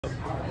Spin,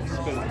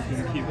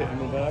 keep hitting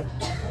the back.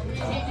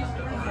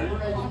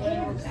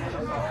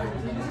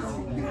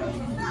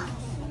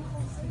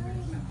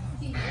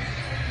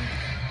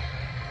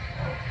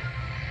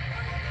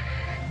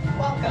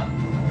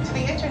 Welcome to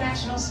the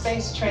International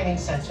Space Training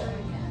Center.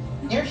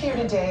 You're here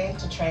today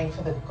to train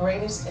for the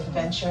greatest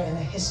adventure in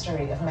the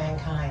history of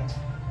mankind,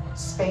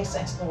 space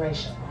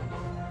exploration.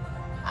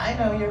 I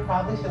know you're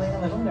probably feeling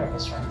a little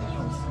nervous right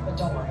now, but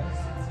don't worry.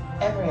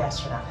 Every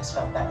astronaut has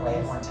felt that way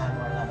at one time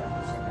or another,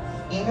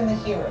 even the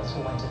heroes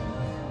who went to the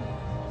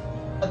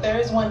moon. But there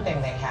is one thing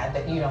they had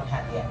that you don't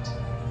have yet: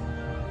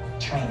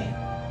 training.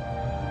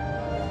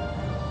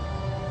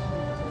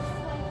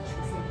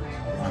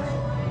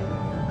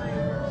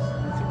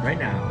 Right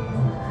now,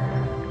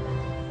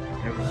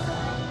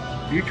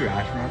 future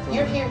astronauts.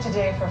 You're here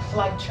today for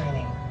flight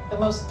training, the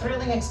most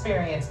thrilling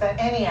experience that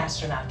any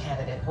astronaut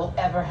candidate will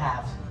ever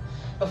have.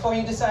 Before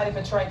you decide if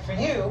it's right for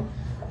you,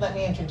 let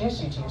me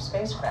introduce you to your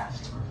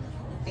spacecraft,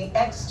 the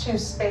X-2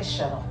 Space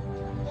Shuttle.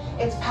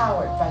 It's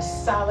powered by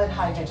solid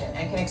hydrogen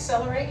and can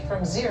accelerate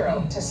from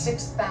 0 to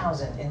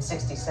 6,000 in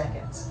 60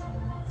 seconds.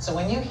 So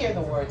when you hear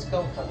the words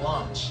 "go for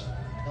launch,"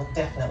 you'll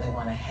definitely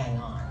want to hang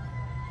on.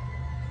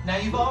 Now,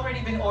 you've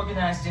already been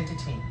organized into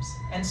teams,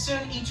 and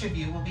soon each of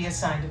you will be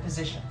assigned a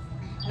position: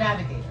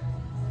 navigator,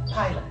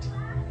 pilot,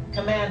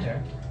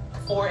 commander,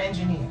 or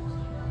engineer.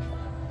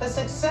 The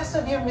success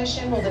of your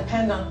mission will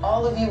depend on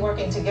all of you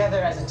working together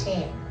as a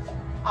team.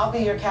 I'll be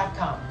your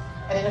Capcom,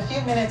 and in a few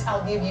minutes,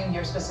 I'll give you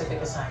your specific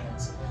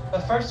assignments.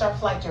 But first, our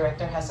flight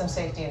director has some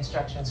safety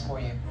instructions for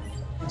you.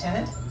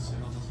 Lieutenant?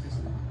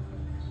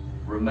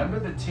 Remember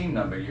the team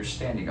number you're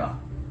standing on.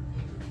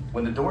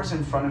 When the doors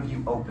in front of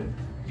you open,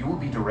 you will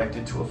be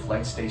directed to a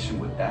flight station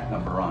with that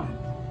number on it.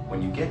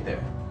 When you get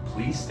there,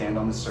 please stand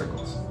on the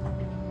circles.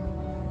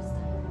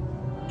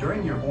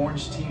 During your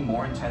Orange Team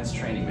More Intense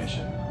training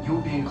mission, you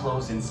will be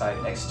enclosed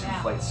inside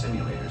X-2 flight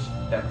simulators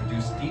that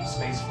produce deep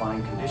space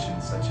flying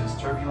conditions such as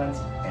turbulence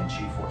and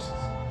G-forces.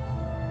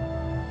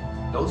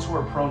 Those who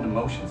are prone to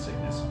motion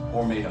sickness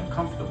or made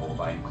uncomfortable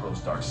by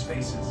enclosed dark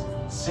spaces,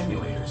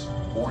 simulators,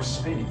 or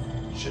spinning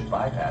should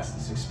bypass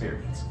this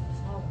experience.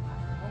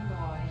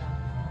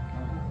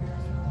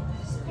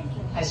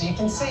 As you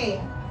can see,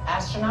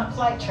 astronaut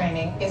flight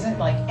training isn't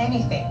like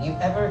anything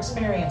you've ever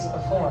experienced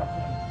before.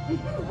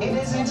 It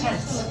is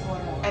intense,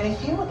 and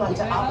if you would like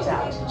to opt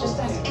out, just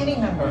ask any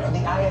member of the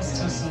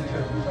ISTC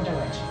crew for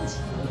directions.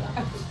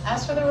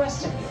 As for the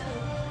rest of you,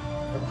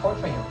 report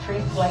for your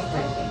pre-flight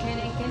briefing.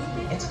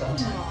 It's go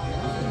time.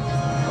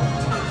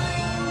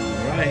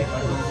 All right.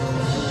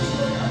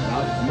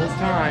 Almost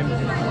time.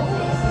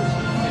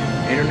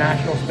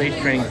 International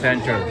Space Training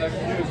Center,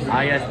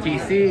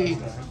 ISTC.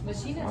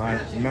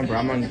 Remember,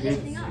 I'm on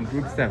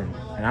group 7,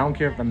 and I don't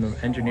care if I'm the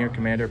engineer,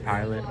 commander,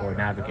 pilot, or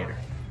navigator.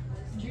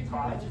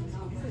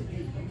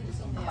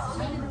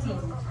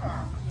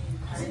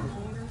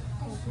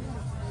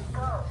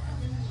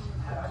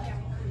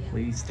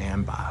 Please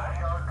stand by.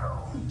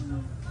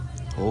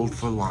 Hold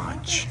for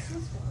launch.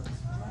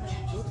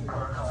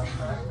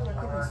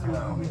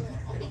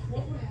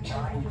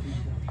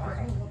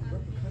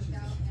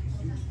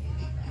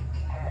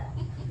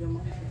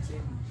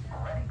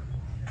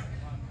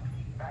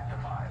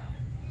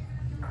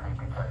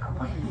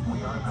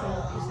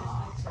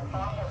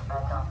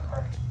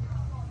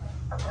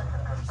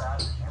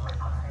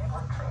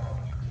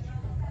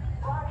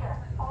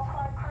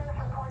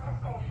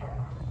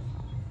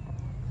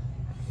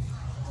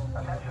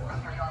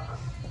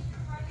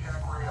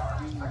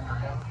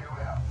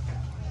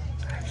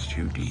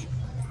 X2 Deep.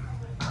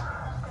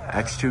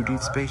 X2 Deep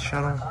Space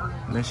Shuttle,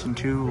 Mission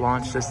 2,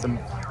 Launch System.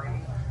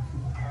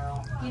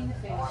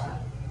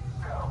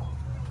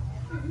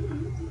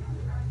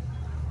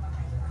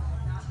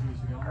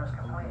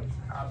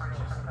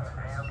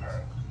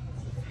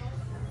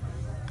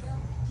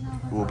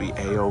 We'll be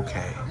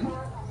A-OK.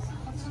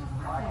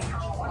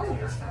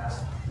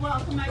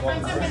 Welcome, my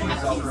friends. I'm going to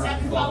have Team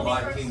 7 follow me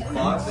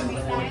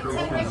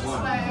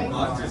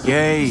first.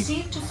 Yay!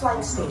 Proceed to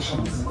flight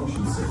stations.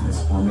 Motion sickness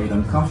or made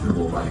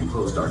uncomfortable by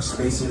enclosed dark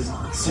spaces,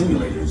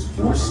 simulators,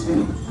 or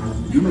spinning,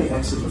 you may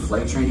exit the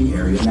flight training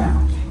area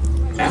now.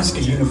 Ask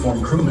a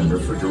uniformed crew member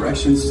for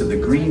directions to the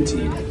green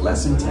team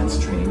less intense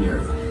training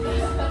area.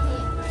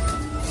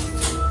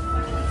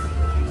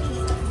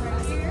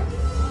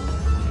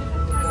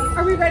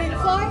 Are we ready to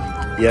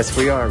fly? Yes,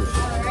 we are. All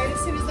right, as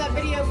soon as that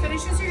video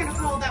finishes, you're going to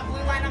follow that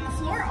blue line on the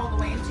floor all the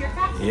way into your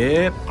cockpit.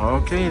 Yep,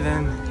 okay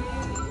then.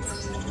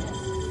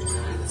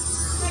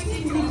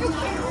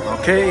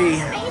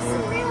 Okay.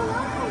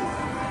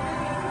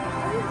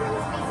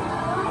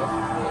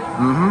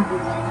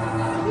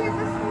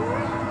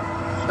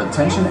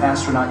 Attention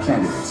astronaut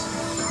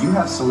candidates. You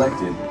have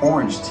selected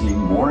Orange Team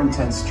More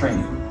Intense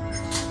Training.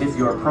 If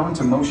you are prone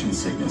to motion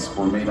sickness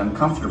or made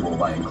uncomfortable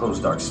by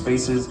enclosed dark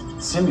spaces,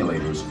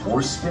 simulators,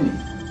 or spinning,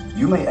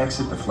 you may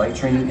exit the flight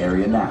training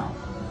area now.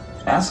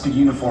 Ask a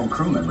uniformed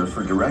crew member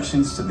for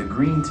directions to the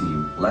green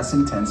team less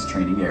intense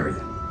training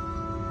area.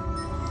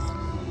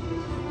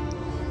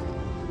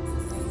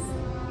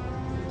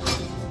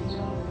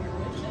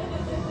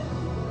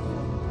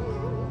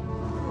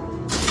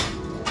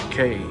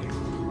 Okay.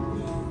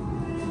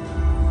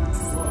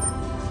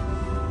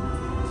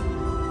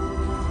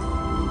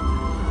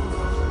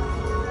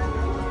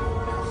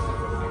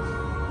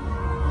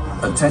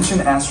 Attention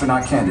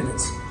astronaut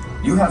candidates.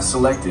 You have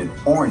selected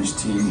Orange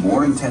Team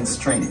More Intense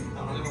Training.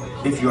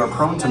 If you are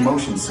prone to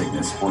motion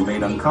sickness or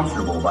made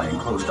uncomfortable by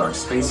enclosed dark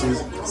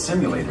spaces,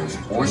 simulators,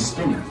 or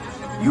spinning,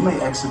 you may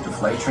exit the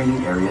flight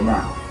training area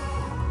now.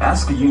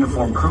 Ask a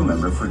uniformed crew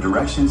member for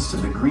directions to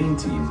the Green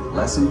Team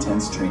Less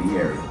Intense Training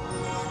area.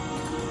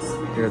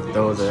 Here,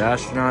 those are the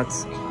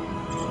astronauts.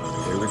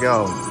 Here we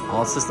go.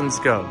 All systems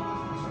go.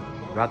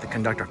 We're about to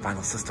conduct our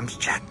final systems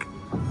check.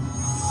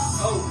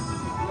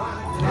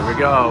 Here we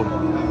go.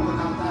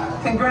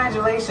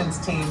 Congratulations,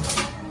 team.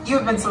 You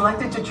have been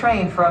selected to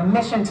train for a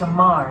mission to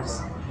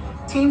Mars.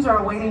 Teams are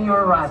awaiting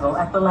your arrival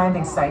at the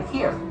landing site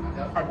here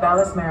at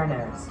Valles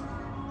Marineris.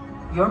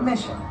 Your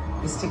mission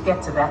is to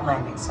get to that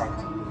landing site.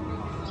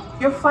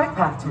 Your flight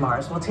path to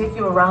Mars will take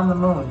you around the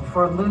moon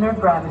for lunar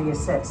gravity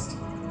assist.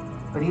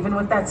 But even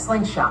with that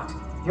slingshot,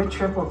 your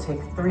trip will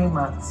take 3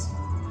 months.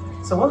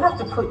 So we'll have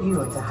to put you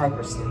into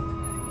hypersleep.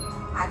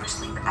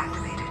 Hypersleep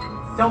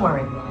activated. Don't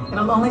worry,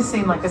 it'll only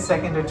seem like a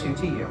second or two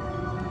to you.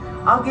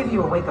 I'll give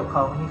you a wake-up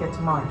call when you get to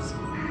Mars.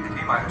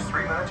 T-minus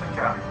 3 minutes and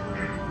counting.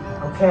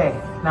 Okay,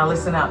 now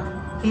listen up.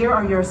 Here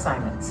are your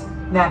assignments.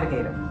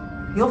 Navigator,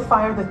 you'll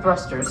fire the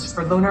thrusters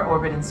for lunar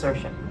orbit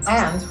insertion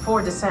and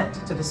for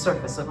descent to the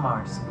surface of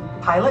Mars.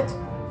 Pilot,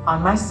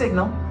 on my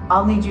signal,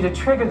 I'll need you to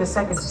trigger the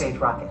second stage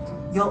rocket.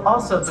 You'll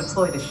also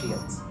deploy the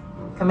shields.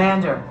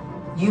 Commander,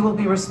 you will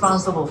be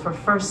responsible for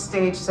first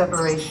stage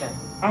separation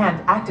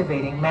and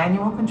activating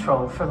manual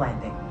control for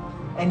landing.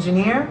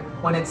 Engineer,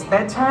 when it's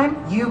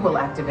bedtime, you will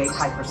activate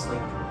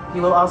hypersleep.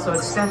 You will also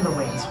extend the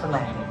wings for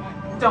landing.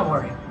 Don't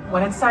worry,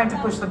 when it's time to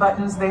push the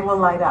buttons, they will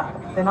light up.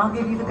 Then I'll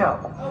give you the go.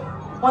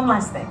 One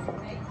last thing.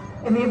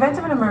 In the event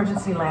of an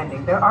emergency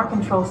landing, there are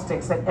control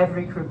sticks at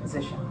every crew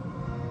position.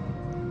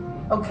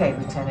 Okay,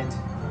 Lieutenant.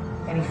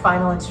 Any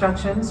final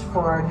instructions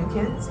for our new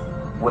kids?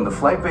 When the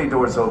flight bay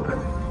doors open,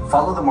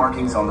 follow the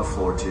markings on the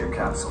floor to your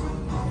capsule.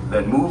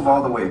 Then move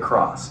all the way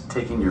across,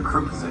 taking your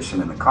crew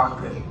position in the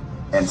cockpit,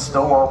 and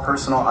stow all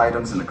personal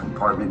items in the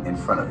compartment in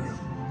front of you.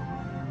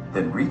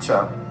 Then reach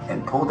up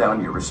and pull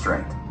down your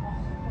restraint.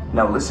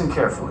 Now listen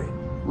carefully.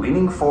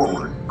 Leaning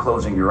forward,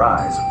 closing your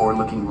eyes, or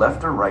looking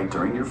left or right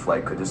during your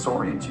flight could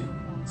disorient you.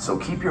 So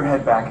keep your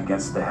head back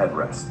against the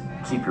headrest.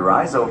 Keep your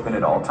eyes open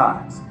at all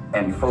times,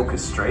 and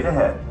focus straight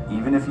ahead,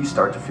 even if you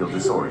start to feel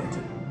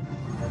disoriented.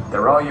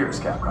 They're all yours,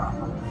 Capcom.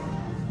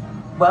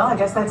 Well, I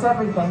guess that's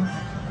everything.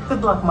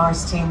 Good luck,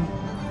 Mars team.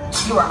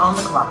 You are on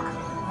the clock.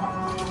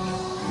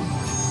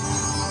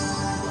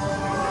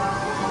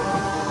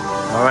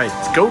 All right,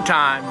 it's go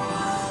time.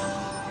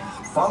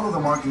 Follow the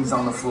markings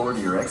on the floor to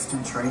your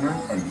X2 trainer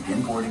and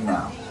begin boarding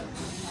now.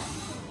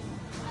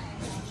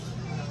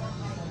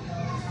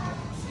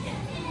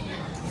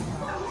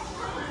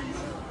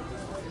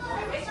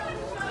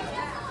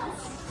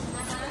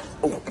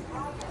 Oh.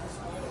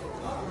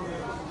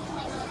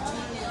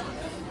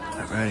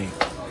 All right.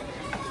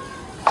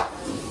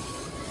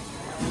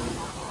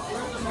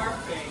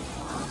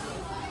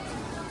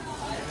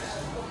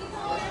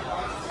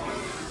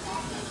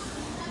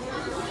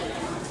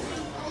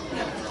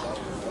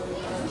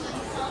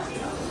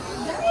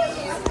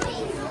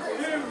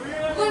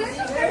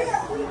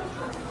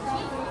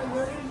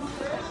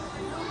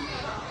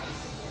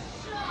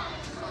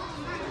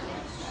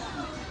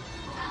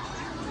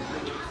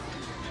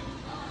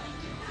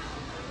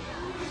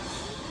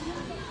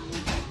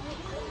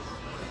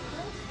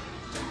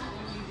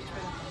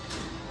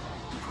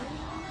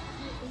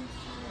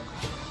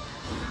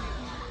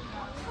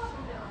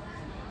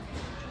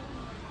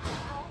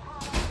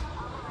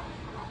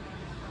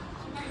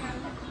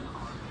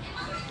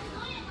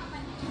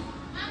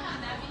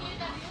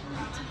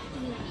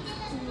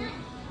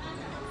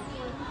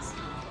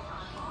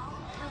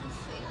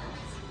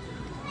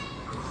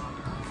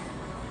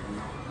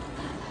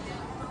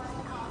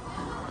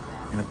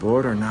 Gonna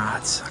board or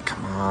not?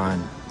 Come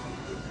on.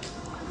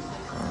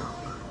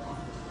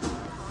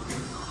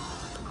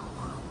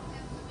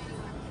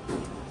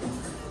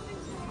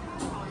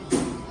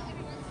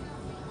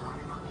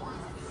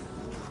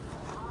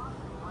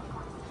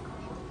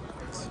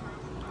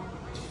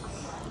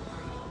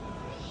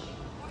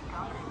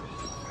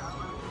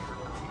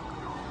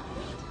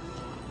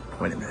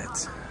 Wait a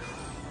minute.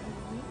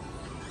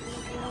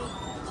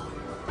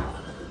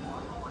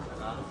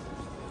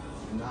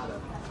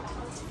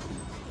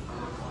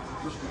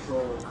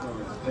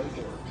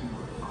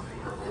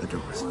 The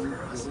door is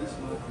for us.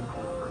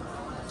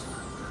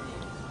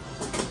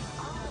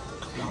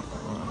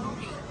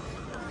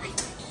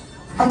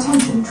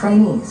 Attention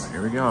trainees.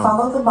 Here we go.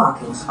 Follow the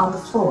markings on the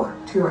floor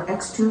to your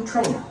X2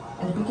 trainer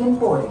and begin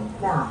boarding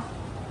now.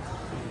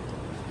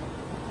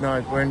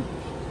 No, we're in,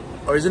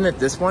 oh, isn't it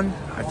this one?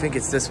 I think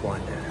it's this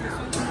one.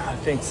 I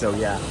think so,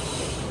 yeah.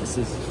 This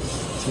is...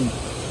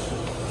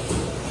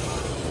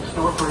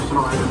 Store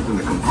personal items in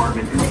the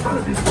compartment in front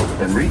of you.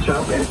 Then reach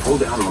up and pull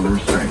down on the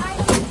restraint.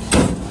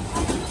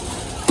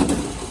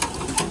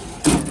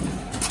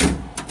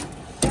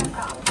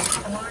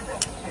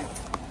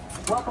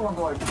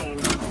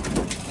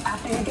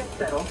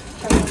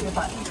 the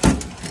button.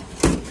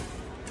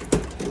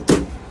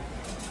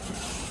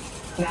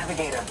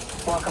 Navigator,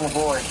 welcome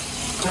aboard.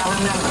 Now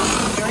remember,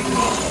 during the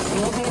mission,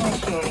 you will be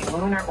initiating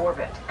lunar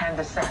orbit and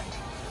descent.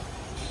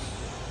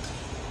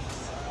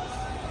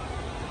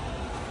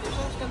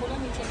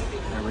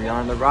 Here we are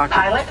on the rocket.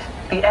 Pilot,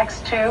 the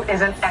X-2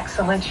 is an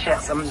excellent ship.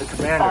 Summon the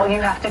commander. All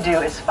you have to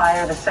do is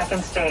fire the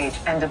second stage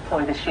and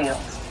deploy the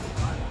shields.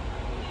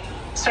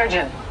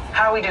 Surgeon,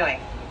 how are we doing?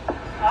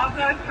 All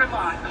good for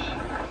launch.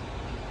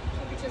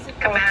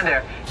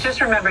 Commander,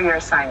 just remember your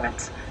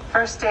assignments.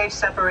 First stage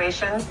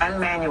separation and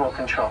manual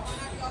control.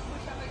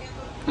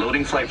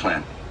 Loading flight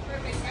plan.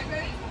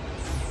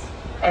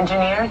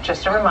 Engineer,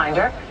 just a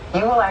reminder,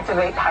 you will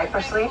activate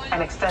hypersleep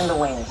and extend the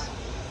wings.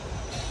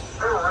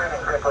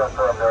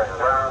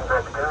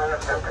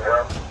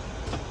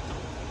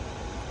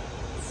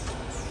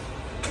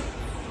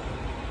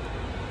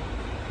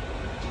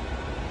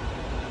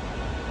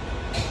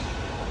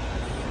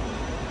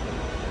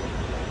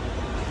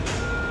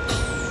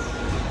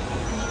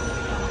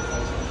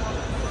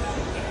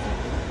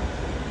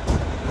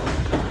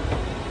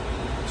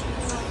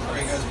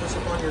 Alright guys, push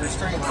up on your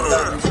restraints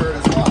and make sure it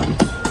is locked.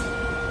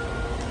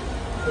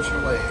 Push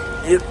away.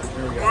 Yep.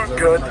 Here we go. We're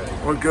good.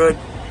 We're good.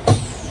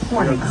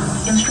 Warning,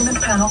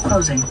 instrument panel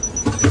closing.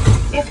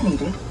 If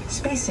needed,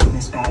 space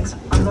sickness bags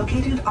are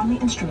located on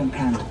the instrument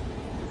panel.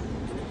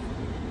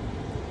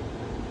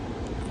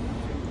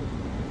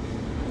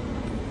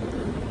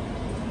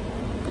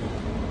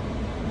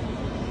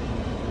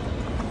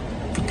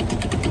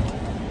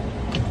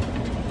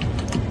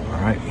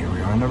 Alright, here we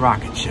are on the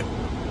rocket ship.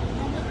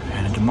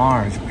 Headed to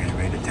Mars. We're getting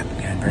ready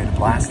to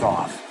blast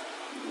off.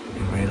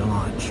 Getting ready to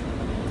launch.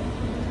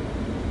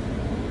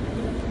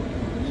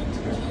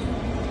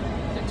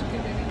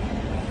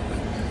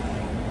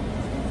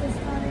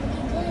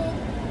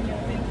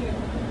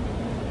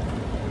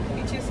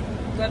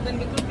 गर्दन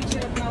बिल्कुल पीछे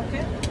रखना,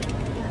 okay?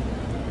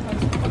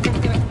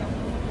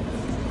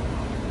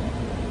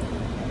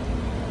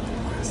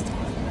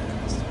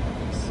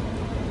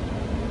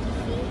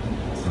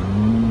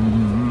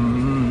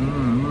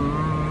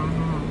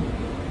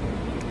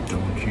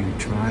 Don't you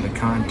try to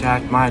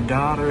contact my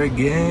daughter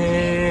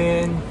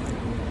again.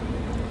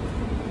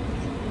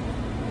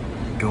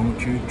 Don't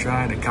you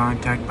try to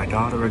contact my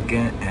daughter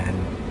again. And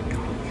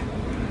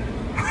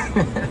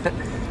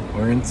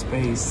we're in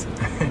space.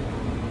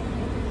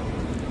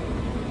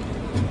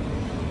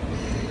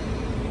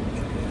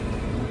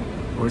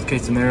 Worst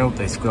case scenario,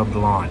 they scrub the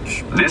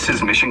launch. This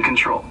is Mission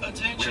Control.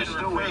 Attention We're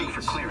still waiting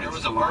for recruits. clearance There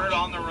was to a launch. bird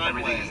on the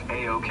runway. Everything is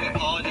A-OK. We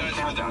apologize And for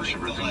the countdown should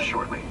brief resume delay.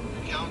 shortly. The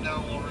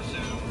countdown will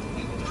resume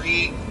in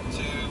 3,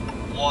 2,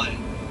 1.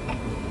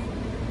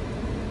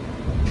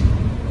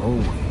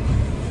 Oh.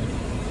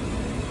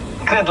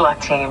 Good luck,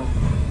 team.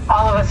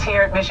 All of us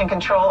here at Mission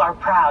Control are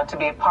proud to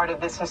be a part of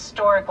this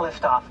historic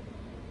liftoff.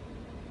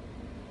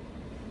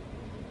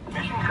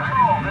 Mission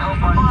Control, this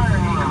is Fire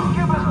Eagle.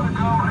 Give us the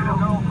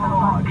go for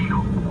launch.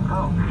 Eagle,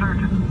 go.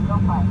 Surgeon,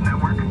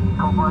 network,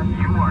 go for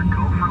you are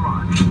go for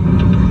launch.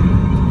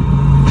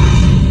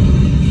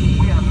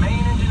 We have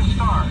main engine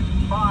start.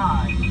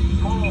 5,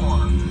 4, 3,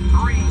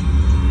 2,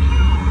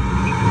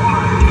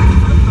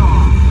 1. Lift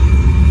off.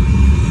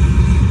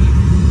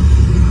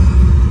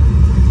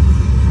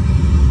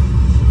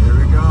 Here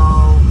we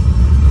go.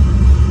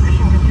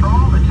 Mission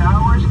Control, the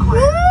tower is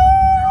clear.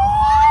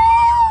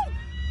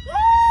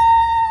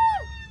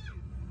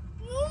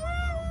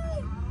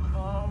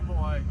 Oh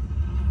boy.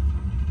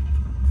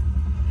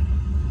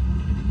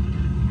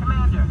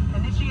 Commander,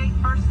 initiate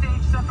first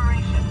stage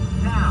separation,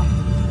 now.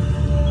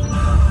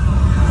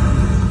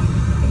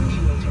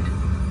 Initiated.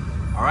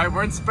 All right,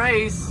 we're in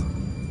space.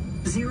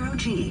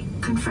 0G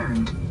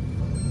confirmed.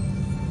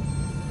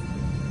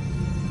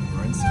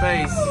 We're in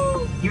space.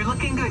 You're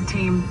looking good,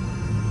 team.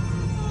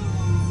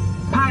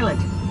 Pilot,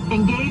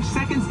 engage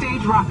second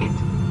stage rocket,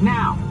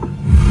 now.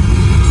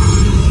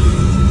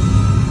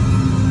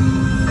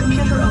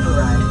 Computer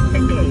override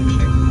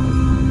engaged.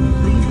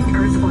 Leaving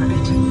Earth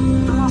orbit.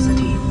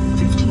 Velocity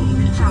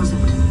 15,000.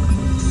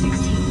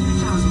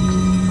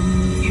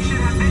 16,000. You should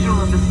have visual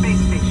of the space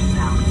station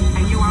now,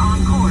 and you are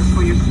on course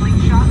for your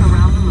slingshot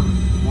around the moon.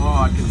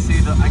 Whoa, I can see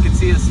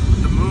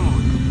the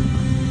moon.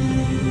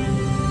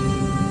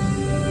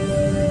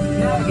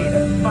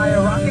 Navigator,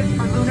 fire rockets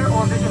for lunar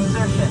orbit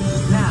insertion,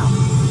 now.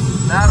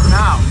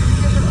 Now.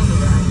 Computer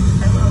override.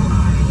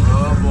 LOI.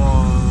 Oh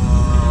boy.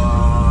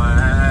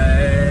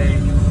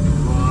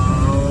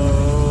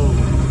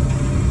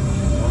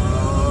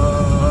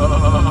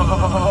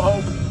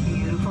 Whoa.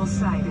 Beautiful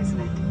sight, isn't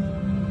it?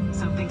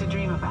 Something to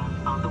dream about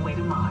on the way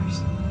to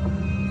Mars.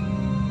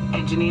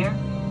 Engineer,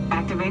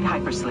 activate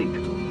hypersleep,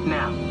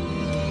 now.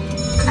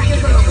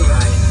 Computer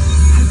override.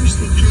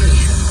 Hypersleep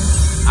duration.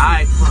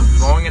 Alright,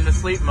 going into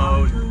sleep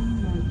mode. Going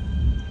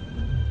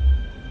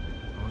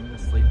into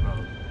sleep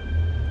mode.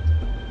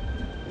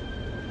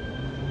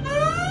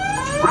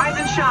 Rise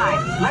and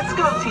shine. Let's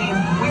go, team.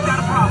 We've got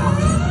a problem.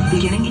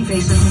 Beginning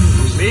evasive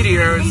maneuvers.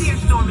 Meteors. Meteor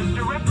storm is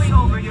directly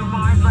over your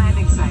Mars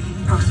landing site.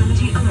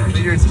 Proximity alert.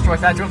 Meteors destroy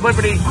Statue of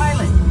Liberty.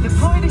 Pilot,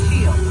 deploy the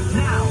shield,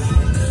 now.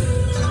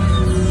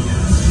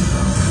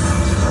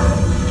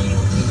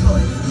 Shield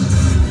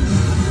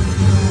deployed.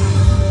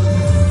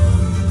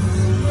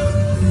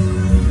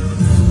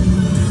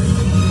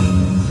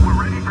 We're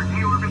ready for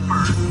deorbit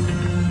burn.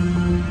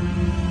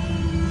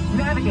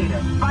 Navigator,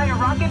 fire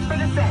rockets for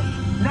descent,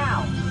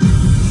 now.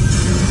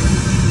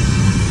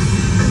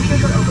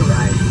 Computer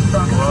override.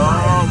 Rocket Whoa,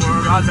 fired.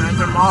 we're about to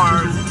enter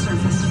Mars.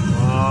 Surface.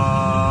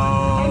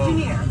 Whoa.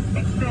 Engineer,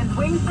 extend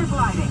wings for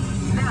gliding,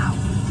 now.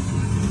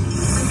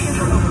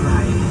 Computer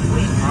override.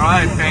 Wings. All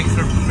right, thanks,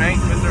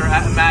 Mr.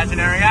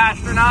 Imaginary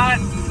Astronaut.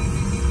 We've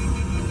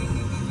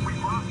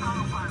lost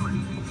autopilot.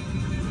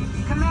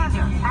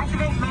 Commander,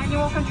 activate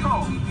manual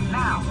control,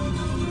 now.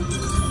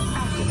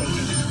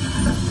 Activated.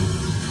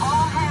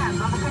 All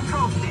hands on the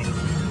control stick.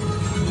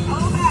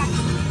 Pull back,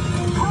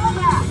 pull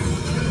back.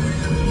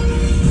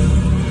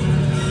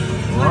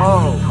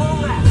 Whoa. Pull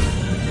left.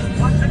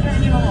 Once again,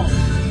 you hold.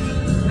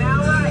 Now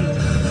right.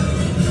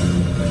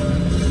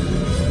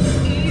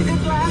 Easy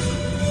left.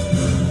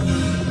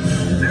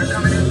 They're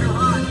coming in too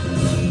hot.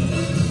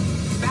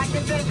 Back to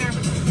center.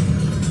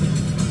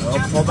 Oh,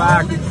 Just pull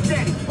back. hold it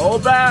steady.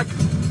 Hold back.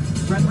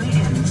 Runway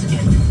ends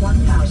in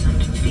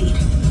 1,000 feet.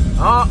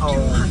 Uh-oh.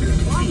 200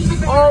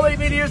 feet. Holy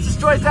meteors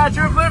destroy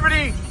Statue of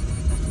Liberty.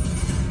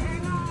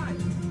 Hang on.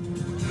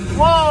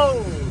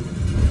 Whoa.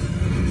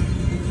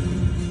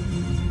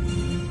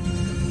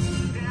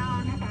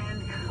 Down and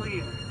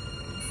clear.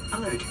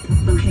 Alert.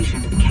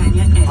 Location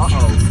Canyon Edge.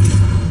 Uh-oh.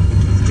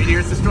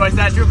 Meteors destroy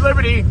Statue of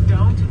Liberty.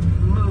 Don't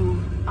move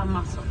a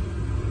muscle.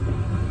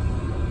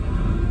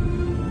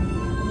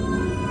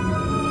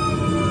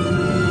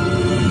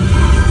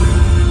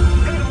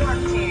 Good work,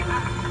 team.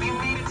 You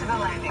made it to the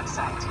landing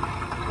site.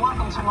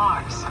 Welcome to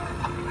Mars.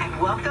 And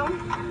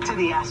welcome to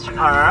the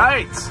astronaut. All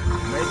right.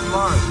 Made to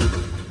Mars.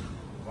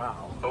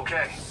 Wow.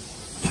 Okay,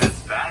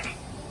 just back,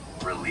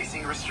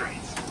 releasing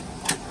restraints.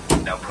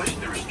 Now push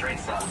the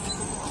restraints up.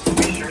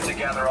 Be sure to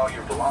gather all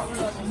your belongings.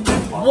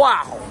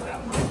 Wow.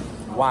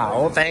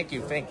 Wow. Thank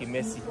you,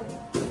 Missy.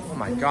 Oh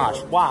my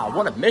gosh. Wow.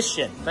 What a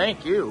mission.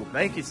 Thank you,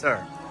 sir.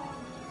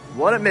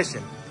 What a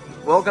mission.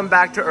 Welcome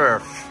back to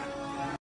Earth.